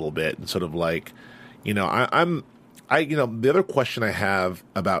himself a little bit and sort of like, I'm the other question I have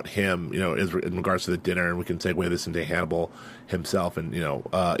about him, is in regards to the dinner, and we can segue this into Hannibal himself, and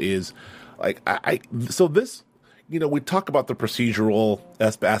is like so this. We talk about the procedural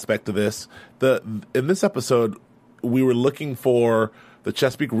aspect of this. In this episode, we were looking for the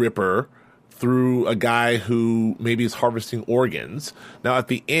Chesapeake Ripper through a guy who maybe is harvesting organs. Now, at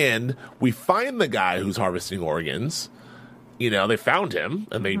the end, we find the guy who's harvesting organs. They found him,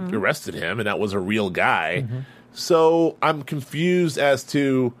 and they arrested him, and that was a real guy. Mm-hmm. So I'm confused as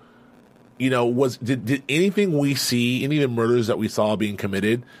to, did anything we see, any of the murders that we saw being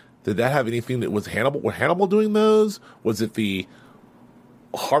committed, did that have anything that was Hannibal? Were Hannibal doing those? Was it the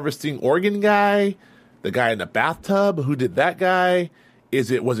harvesting organ guy? The guy in the bathtub? Who did that guy?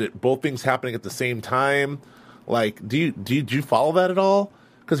 Was it both things happening at the same time? Like, did you follow that at all?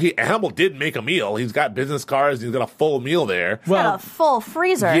 Because Hannibal did make a meal. He's got business cards. He's got a full meal there. He's got a full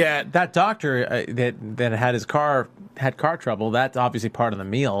freezer. Yeah, that doctor that had car trouble. That's obviously part of the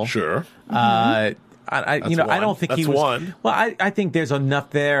meal. Sure. I don't think he was. One. Well, I think there's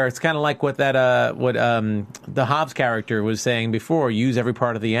enough there. It's kind of like what the Hobbs character was saying before. Use every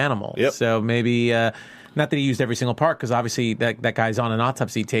part of the animal. Yep. So maybe not that he used every single part, because obviously that guy's on an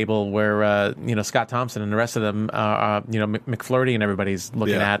autopsy table where Scott Thompson and the rest of them, McFlurry and everybody's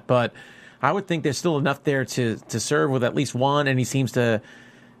looking at. But I would think there's still enough there to serve with at least one. And he seems to.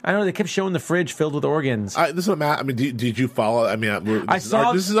 I don't know. They kept showing the fridge filled with organs. This is what Matt. I mean, did you follow? I mean,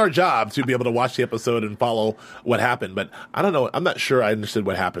 this is our job to be able to watch the episode and follow what happened. But I don't know. I'm not sure I understood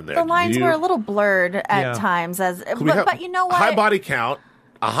what happened there. The lines were a little blurred at times. But you know what? High body count,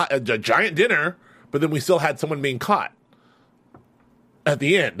 a giant dinner, but then we still had someone being caught at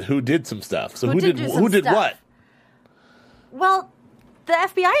the end who did some stuff. So who did what? Well, the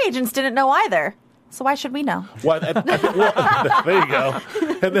FBI agents didn't know either. So why should we know? Well, there you go.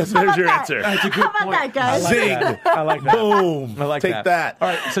 And there's your answer. That's a good How about that, guys? Zing. I like that. Boom. I like Take that. All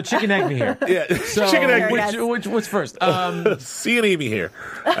right, so chicken egg me here. Yeah, So chicken egg me. what's first? C and Amy here.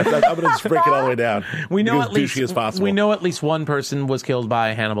 I'm going to just break it all the way down. We know as at least douchey as possible. We know at least one person was killed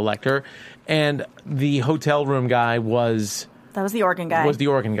by Hannibal Lecter, and the hotel room guy was the organ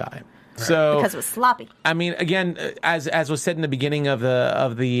guy. So because it was sloppy. I mean, again, as was said in the beginning of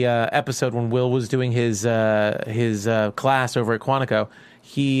the episode when Will was doing his class over at Quantico,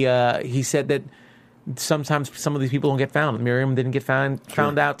 he said that sometimes some of these people don't get found. Miriam didn't get found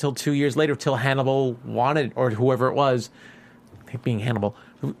out till 2 years later, till Hannibal wanted, or whoever it was, being Hannibal,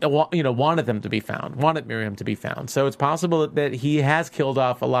 wanted them to be found, wanted Miriam to be found. So it's possible that he has killed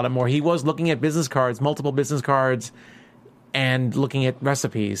off a lot of more. He was looking at multiple business cards, and looking at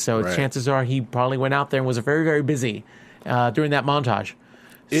recipes. So chances are he probably went out there and was very, very busy during that montage.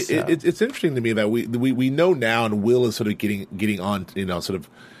 It's interesting to me that we know now, and Will is sort of getting on, sort of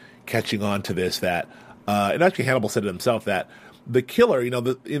catching on to this, that and actually Hannibal said it himself, that the killer,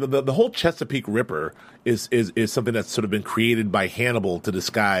 the whole Chesapeake Ripper is something that's sort of been created by Hannibal to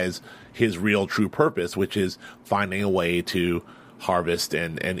disguise his real true purpose, which is finding a way to harvest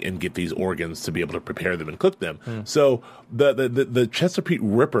and get these organs to be able to prepare them and cook them. So the Chesapeake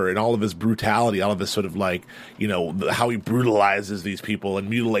Ripper and all of his brutality, all of this sort of like, how he brutalizes these people and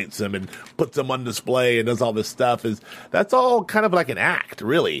mutilates them and puts them on display and does all this stuff, that's all kind of like an act,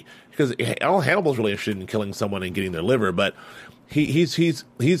 really, because all Hannibal's really interested in killing someone and getting their liver, but he's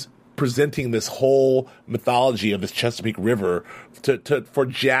presenting this whole mythology of this Chesapeake River for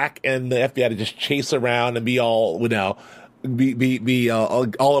Jack and the FBI to just chase around and be all, be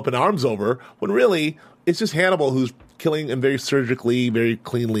all up in arms over, when really it's just Hannibal who's killing and very surgically, very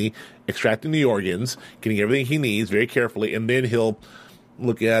cleanly extracting the organs, getting everything he needs very carefully, and then he'll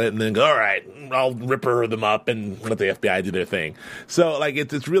look at it and then go, all right, I'll ripper them up and let the FBI do their thing. So like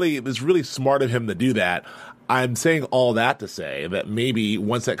it's really smart of him to do that. I'm saying all that to say that maybe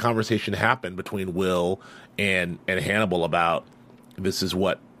once that conversation happened between Will and Hannibal about this is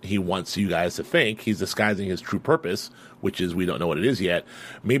what he wants you guys to think, he's disguising his true purpose, which is we don't know what it is yet.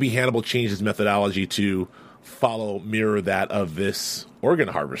 Maybe Hannibal changed his methodology to mirror that of this organ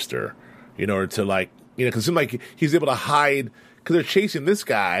harvester, in order to because it seemed like he's able to hide, because they're chasing this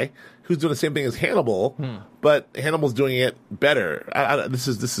guy who's doing the same thing as Hannibal, but Hannibal's doing it better. I'm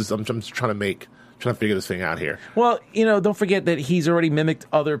just trying to figure this thing out here. Well, don't forget that he's already mimicked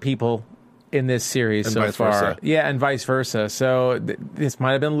other people in this series and so vice far. Versa. Yeah, and vice versa. So this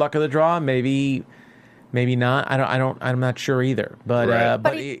might have been luck of the draw. Maybe not. I'm not sure either. But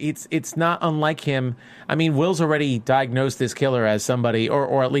but it's not unlike him. I mean, Will's already diagnosed this killer as somebody,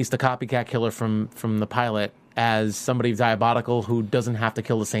 or at least the copycat killer from the pilot, as somebody diabolical who doesn't have to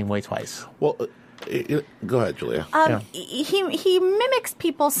kill the same way twice. Well, Go ahead, Julia. He mimics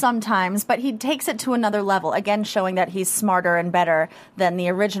people sometimes, but he takes it to another level. Again, showing that he's smarter and better than the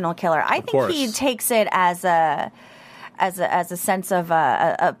original killer. I think he takes it as a sense of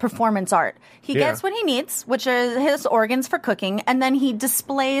a performance art. He gets what he needs, which are his organs for cooking, and then he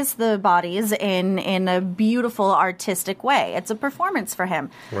displays the bodies in a beautiful artistic way. It's a performance for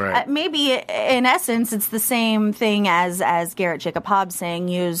him. Right. Maybe in essence, it's the same thing as Garrett Jacob Hobbs saying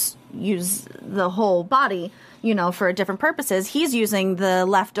use the whole body, for different purposes. He's using the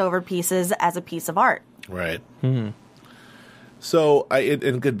leftover pieces as a piece of art. Right. Mm-hmm. So,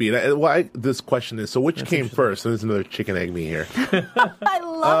 it could be. This question is, so which came first? There's another chicken egg me here. I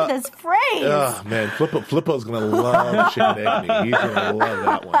love this phrase. Oh, man. Flippo's going to love chicken egg me. He's going to love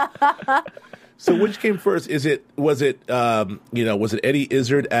that one. So which came first? Was it Eddie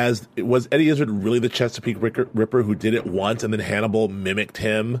Izzard was Eddie Izzard really the Chesapeake Ripper who did it once, and then Hannibal mimicked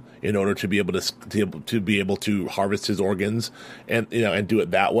him in order to be able to harvest his organs and do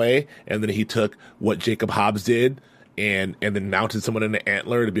it that way, and then he took what Jacob Hobbs did and then mounted someone in an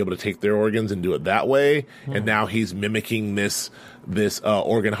antler to be able to take their organs and do it that way, and now he's mimicking this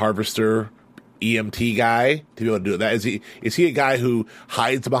organ harvester EMT guy to be able to do that. Is he a guy who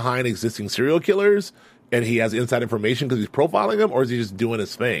hides behind existing serial killers and he has inside information because he's profiling them, or is he just doing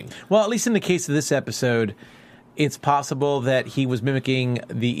his thing? Well, at least in the case of this episode, it's possible that he was mimicking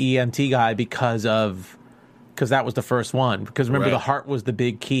the EMT guy because that was the first one. Because remember, the heart was the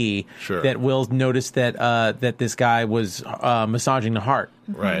big key. Sure. That Will noticed that this guy was massaging the heart.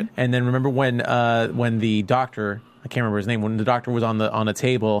 Right. And then remember when the doctor, I can't remember his name, when the doctor was on the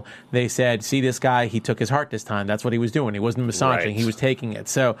table, they said, "See this guy? He took his heart this time. That's what he was doing. He wasn't massaging. Right. He was taking it."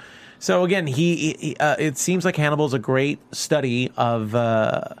 So again, he it seems like Hannibal's a great study of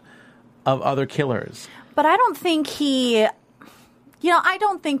other killers. But I don't think I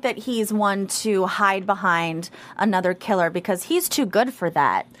don't think that he's one to hide behind another killer because he's too good for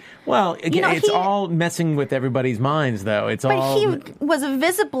that. Well, again, it's all messing with everybody's minds, though. But he was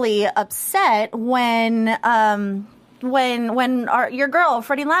visibly upset when your girl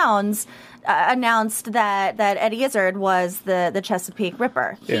Freddie Lowndes announced that Eddie Izzard was the Chesapeake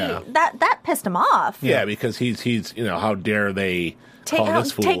Ripper. That pissed him off. Yeah, because he's how dare they call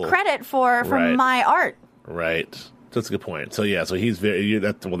this fool? Take credit for my art. Right. That's a good point. So so he's very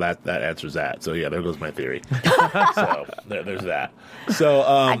that answers that. So there goes my theory. So there's that. So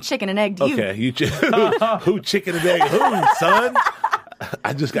I chicken and egg. Okay, who chicken and egg? Who, son?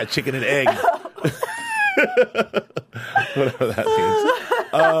 I just got chicken and egg. Whatever that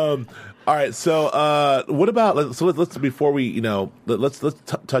means. All right. So what about? Let's before we let's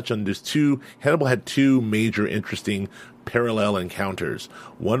touch on this Hannibal had two major interesting parallel encounters.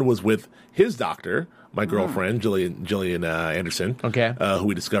 One was with his doctor, my girlfriend, Gillian Anderson, who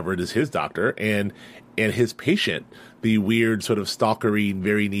we discovered is his doctor, and his patient, the weird sort of stalkery,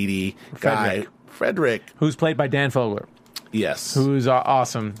 very needy guy, Frederick, who's played by Dan Fogler. Yes, who's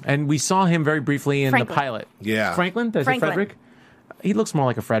awesome, and we saw him very briefly in the pilot. Yeah, Franklin. Does it Frederick? He looks more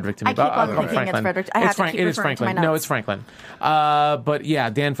like a Frederick to me. I keep on thinking it's Frederick. It is Franklin. No, it's Franklin. But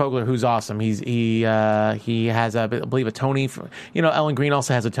yeah, Dan Fogler, who's awesome. He has I believe a Tony. Ellen Greene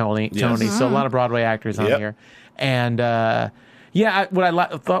also has a Tony. Yes. So a lot of Broadway actors on here. And what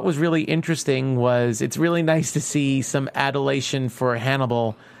I thought was really interesting was it's really nice to see some adulation for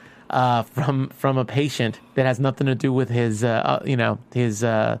Hannibal from a patient that has nothing to do with his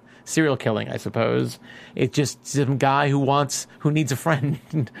serial killing, I suppose. It's just some guy who needs a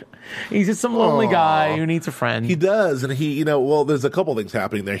friend. He's just some lonely guy who needs a friend. He does, and there's a couple things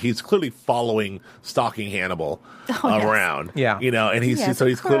happening there. He's clearly stalking Hannibal around. Yeah. And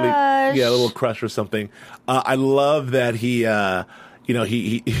he's clearly a little crush or something. I love that he that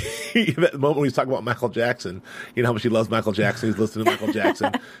moment when he's talking about Michael Jackson, how much he loves Michael Jackson. He's listening to Michael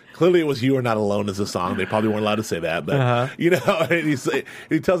Jackson. Clearly, it was "You Are Not Alone" as a song. They probably weren't allowed to say that, but and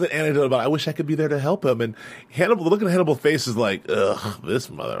he tells an anecdote about, "I wish I could be there to help him." And Hannibal, the look at Hannibal's face is like, "Ugh, this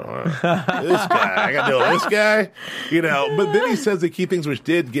this guy, I got to deal with this guy," But then he says the key things which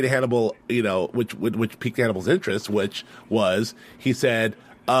did get Hannibal, which piqued Hannibal's interest, which was he said,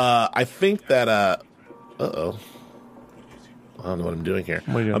 "I think that I don't know what I'm doing here.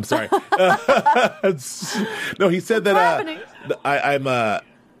 I'm sorry. No, he said that I'm.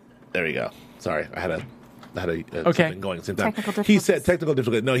 There we go. Sorry, I had something going at the same time. He said technical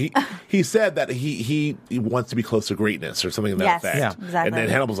difficulty. No, he said that he wants to be close to greatness or something to that effect. Yeah, exactly. And then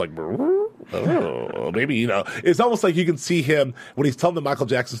Hannibal's like, Oh, maybe, it's almost like you can see him when he's telling the Michael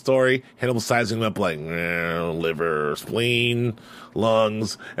Jackson story, Hannibal sizing him up like, liver, spleen,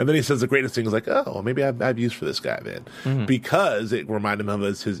 lungs. And then he says the greatest thing is like, oh, maybe I've used for this guy, man. Because it reminded him of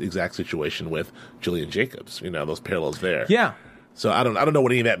his exact situation with Jillian Jacobs, those parallels there. Yeah. So I don't know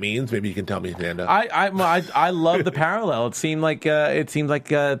what any of that means. Maybe you can tell me, Nando. I love the parallel. It seemed like I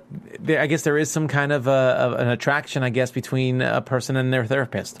guess there is some kind of an attraction, I guess, between a person and their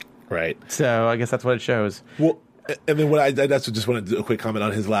therapist. Right. So I guess that's what it shows. Well, and then I just wanted to do a quick comment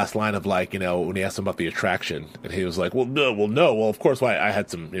on his last line of like, when he asked him about the attraction, and he was like, well, of course, I had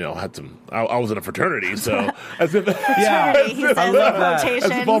some, I was in a fraternity, so as if I love that. As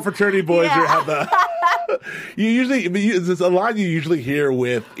if all fraternity boys here have the. You usually, it's a line you usually hear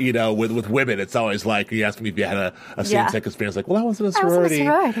with women. It's always like, you ask me if you had a same-sex experience, like, well, I was in a sorority.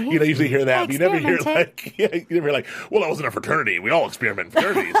 You usually hear that. But you never hear well, I was in a fraternity. We all experiment in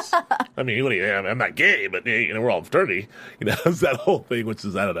fraternities. I mean, I'm not gay, but we're all in fraternity. It's that whole thing, which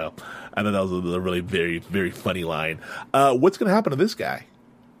is, I don't know. I thought that was a really very, very funny line. What's going to happen to this guy?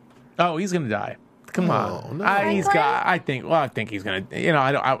 Oh, he's going to die. Come on. No. I think he's going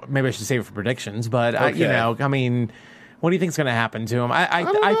to, maybe I should save it for predictions, but Okay. what do you think is going to happen to him?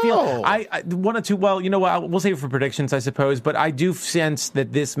 I feel one or two, we'll save it for predictions, I suppose, but I do sense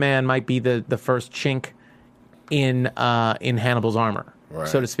that this man might be the first chink in Hannibal's armor. Right.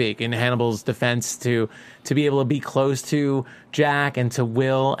 So to speak, in Hannibal's defense, to be able to be close to Jack and to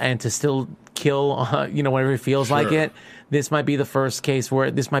Will and to still kill, whenever he feels like it. This might be the first case where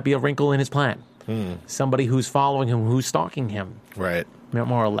this might be a wrinkle in his plan. Somebody who's following him, who's stalking him. Right.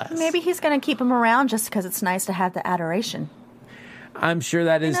 More or less. Maybe he's going to keep him around just because it's nice to have the adoration. I'm sure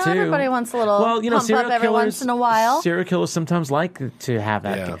that is too. Everybody wants a little pump up every once in a while. Serial killers sometimes like to have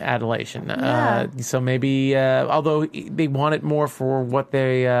that adulation. Yeah. So maybe, although they want it more for what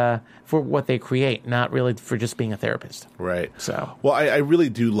they create, not really for just being a therapist. Right. So, well, I really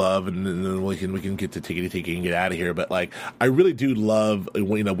do love, and then we can get to tickety and get out of here. But like, I really do love.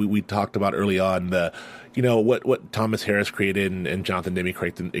 We talked about early on the. What Thomas Harris created and Jonathan Demme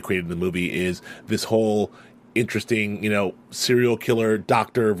created in the movie is this whole interesting, serial killer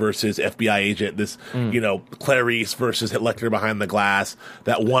doctor versus FBI agent, this, Clarice versus Lecter behind the glass,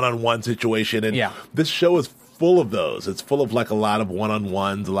 that one-on-one situation. And this show is full of those. It's full of like a lot of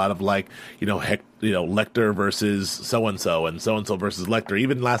one-on-ones, a lot of like, Lecter versus so-and-so and so-and-so versus Lecter.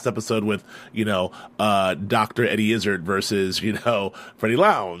 Even last episode with, Dr. Eddie Izzard versus, Freddie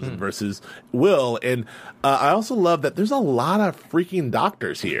Lounge versus Will. And I also love that there's a lot of freaking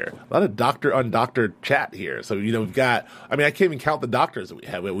doctors here. A lot of doctor-on-doctor chat here. So, we've got, I can't even count the doctors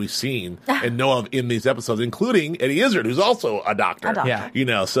that we've seen and know of in these episodes, including Eddie Izzard, who's also a doctor.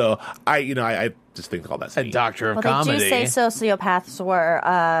 Yeah. So I just think all that's a doctor of comedy. They do say sociopaths were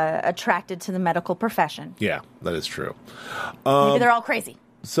attracted to the medical profession. Yeah, that is true. Maybe they're all crazy.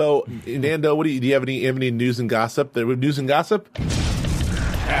 So, Nando, do you have any news and gossip? News and gossip?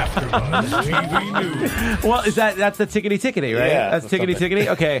 AfterBuzz TV News. Well, that's the tickety, right? Yeah, that's tickety.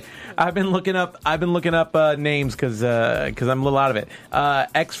 Okay, I've been looking up names because I'm a little out of it.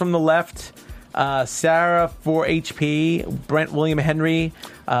 X from the left. Sarah 4HP, Brent William Henry,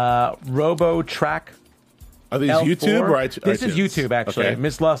 Robo Track. Are these L4. YouTube or iTunes? This is YouTube, actually. Okay.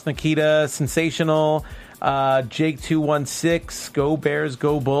 Miss Lost Nikita, Sensational, Jake 216, Go Bears,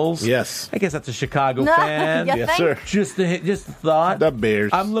 Go Bulls. Yes. I guess that's a Chicago fan. Yes, sir. Just a thought. The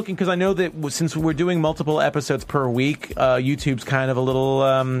Bears. I'm looking because I know that since we're doing multiple episodes per week, YouTube's kind of a little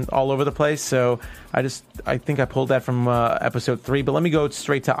all over the place. So I think I pulled that from episode 3. But let me go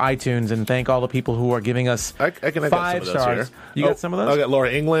straight to iTunes and thank all the people who are giving us I got 5 some of those stars. here. You got some of those? I got Laura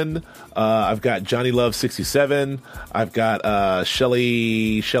England. I've got Johnny Love 67. I've got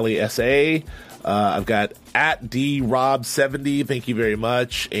Shelly SA. I've got at DRob70. Thank you very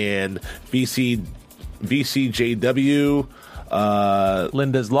much. And VCJW.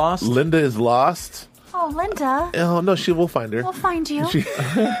 Linda's Lost. Linda is lost. Oh, Linda. Oh, no, we'll find her. We'll find you. She's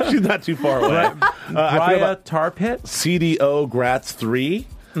not too far away. Raya Tar Pit. CDO Gratz 3.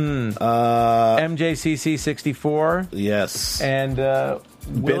 MJCC 64. Yes. And Ben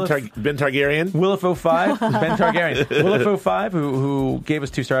Targaryen. Willif 05. Ben Targaryen. Willif 05, who gave us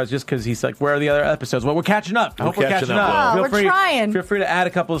 2 stars just because he's like, where are the other episodes? Well, we're catching up. I hope we're catching up. Oh, we're trying. Feel free to add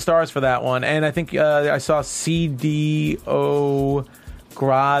a couple of stars for that one. And I think I saw CDO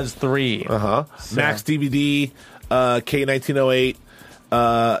Graz 3. So. Max DVD, K1908,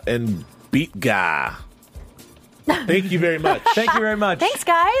 and Beat Guy. Thank you very much. Thank you very much. Thanks,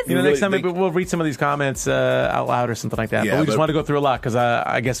 guys. You know, Really next time think- maybe we'll read some of these comments out loud or something like that. Yeah, but we just but- want to go through a lot because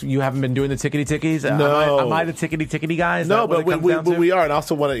I guess you haven't been doing the tickety-tickies. No. Am I the tickety-tickety guy? Is No, that what but it comes down to? we are, and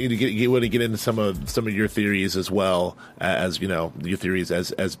also want to get into some of your theories as well as your theories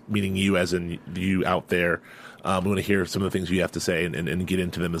as meaning you as in you out there. We want to hear some of the things you have to say and get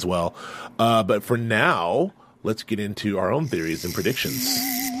into them as well. But for now, let's get into our own theories and predictions.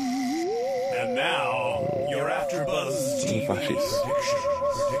 And now, your AfterBuzz TV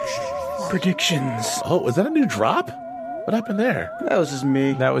Predictions. Oh, is that a new drop? What happened there? That was just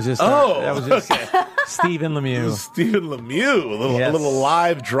me. That was just okay. Stephen Lemieux. Stephen Lemieux, a Yes. little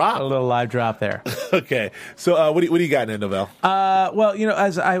live drop. A little live drop there. Okay, so what do you got, Nandovel? Well,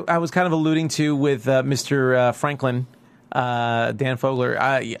 as I was kind of alluding to with Mr. Franklin, Dan Fogler,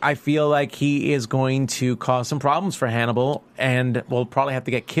 I feel like he is going to cause some problems for Hannibal and will probably have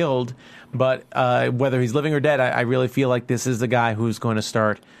to get killed. But whether he's living or dead, I really feel like this is the guy who's going to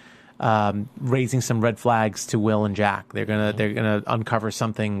start raising some red flags to Will and Jack. They're gonna uncover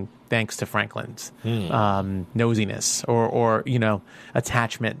something thanks to Franklin's nosiness or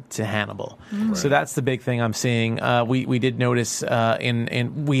attachment to Hannibal. So that's the big thing I'm seeing. We did notice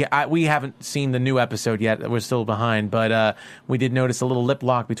we haven't seen the new episode yet. We're still behind, but we did notice a little lip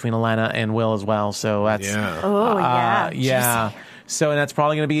lock between Alana and Will as well. So that's Yeah. So, and that's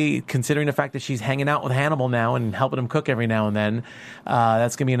probably going to be, considering the fact that she's hanging out with Hannibal now and helping him cook every now and then,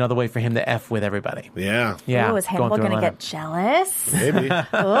 that's going to be another way for him to F with everybody. Yeah. Yeah. Ooh, is Hannibal going to get jealous? Maybe.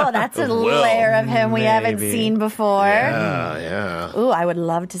 Oh, that's a Will. layer of him we haven't Maybe. seen before. Yeah. Ooh, I would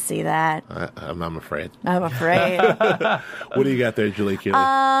love to see that. I'm afraid. I'm afraid. What do you got there, Julie Keeley?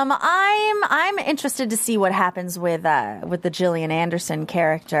 I'm interested to see what happens with the Gillian Anderson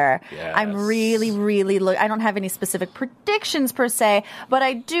character. Yes. I'm really I don't have any specific predictions per se, but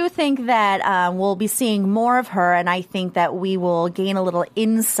I do think that we'll be seeing more of her, and I think that we will gain a little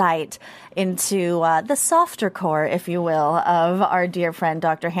insight into the softer core, if you will, of our dear friend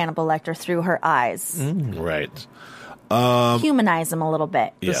Dr. Hannibal Lecter through her eyes. Right. Humanize him a little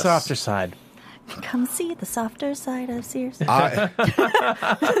bit. The Yes. softer side. Come see the softer side of Sears. That's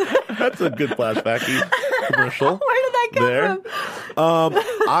a good flashbacky commercial. Where did that come there. from?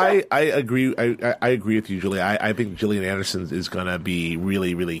 I agree. I agree with you, Julie. I think Gillian Anderson is going to be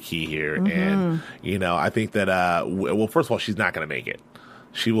really, really key here, and I think that well, first of all, she's not going to make it.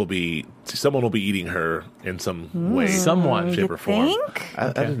 Someone will be eating her in some way, Someone. shape, You or form. think?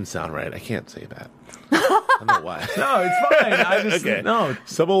 That didn't sound right. I can't say that. I don't know why. No, it's fine. I just, Okay. no.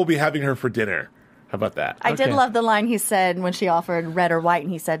 Someone will be having her for dinner. How about that? I did Okay. love the line he said when she offered red or white,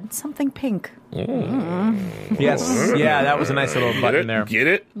 and he said something pink. Yes. Yeah, that was a nice little button there. Get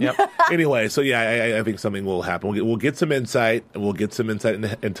it? Yep. Anyway, so yeah, I think something will happen. We'll get some insight. We'll get some insight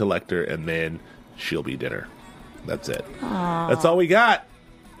into Lecter, and then she'll be dinner. That's it. That's all we got.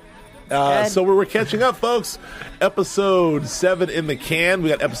 So we're catching up, folks. Episode 7 in the can. We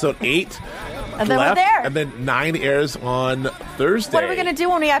got episode 8 And then left, we're there. and then 9 airs on Thursday. What are we going to do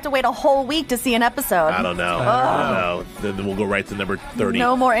when we have to wait a whole week to see an episode? I don't know. I don't know. Then we'll go right to number 30.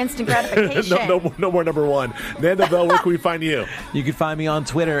 No more instant gratification. no more number 1. Nando Bell, where can we find you? You can find me on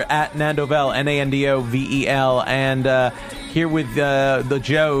Twitter at Nandovel, Nandovel, and here with the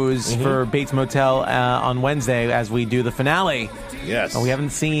Joes for Bates Motel on Wednesday as we do the finale. Yes.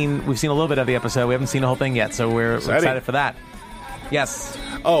 We've seen a little bit of the episode. We haven't seen the whole thing yet, so we're Exciting. excited for that. Yes.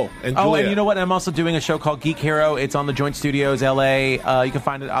 Oh, and Julia. And you know what? I'm also doing a show called Geek Hero. It's on the Joint Studios, LA. You can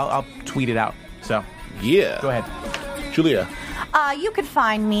find it. I'll tweet it out. So Yeah. go ahead. Julia. You could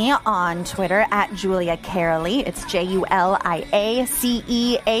find me on Twitter at Julia Carely. It's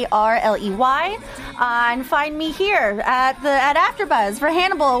JuliaCearley. And find me here at AfterBuzz for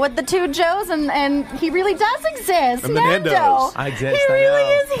Hannibal with the two Joes, and he really does exist. And the Nando. Nandos. I exist, He I really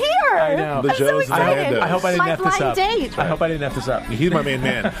know. is here. I know. The I'm so Joes and the excited. Nandos. I hope I didn't My F this blind up. date. I hope I didn't F this up. He's my main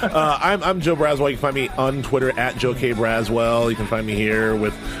man. I'm Joe Braswell. You can find me on Twitter at Joe K. Braswell. You can find me here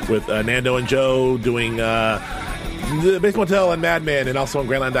with Nando and Joe doing the Bates Motel and Mad Men, and also on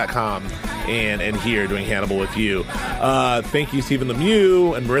Grandland.com and here doing Hannibal with you. Thank you, Stephen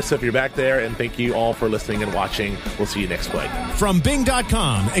Lemieux and Marissa, if you're back there, and thank you all for listening and watching. We'll see you next week. From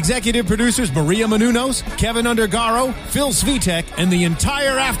Bing.com, executive producers Maria Menounos, Kevin Undergaro, Phil Svitek, and the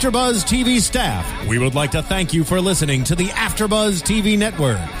entire AfterBuzz TV staff, we would like to thank you for listening to the AfterBuzz TV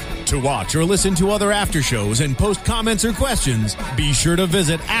network. To watch or listen to other after shows and post comments or questions, be sure to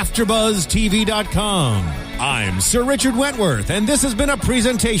visit AfterBuzzTV.com. I'm Sir Richard Wentworth, and this has been a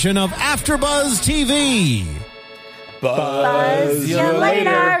presentation of AfterBuzz TV. Buzz you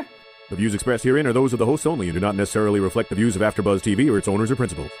later. The views expressed herein are those of the hosts only and do not necessarily reflect the views of AfterBuzz TV or its owners or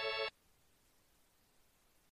principals.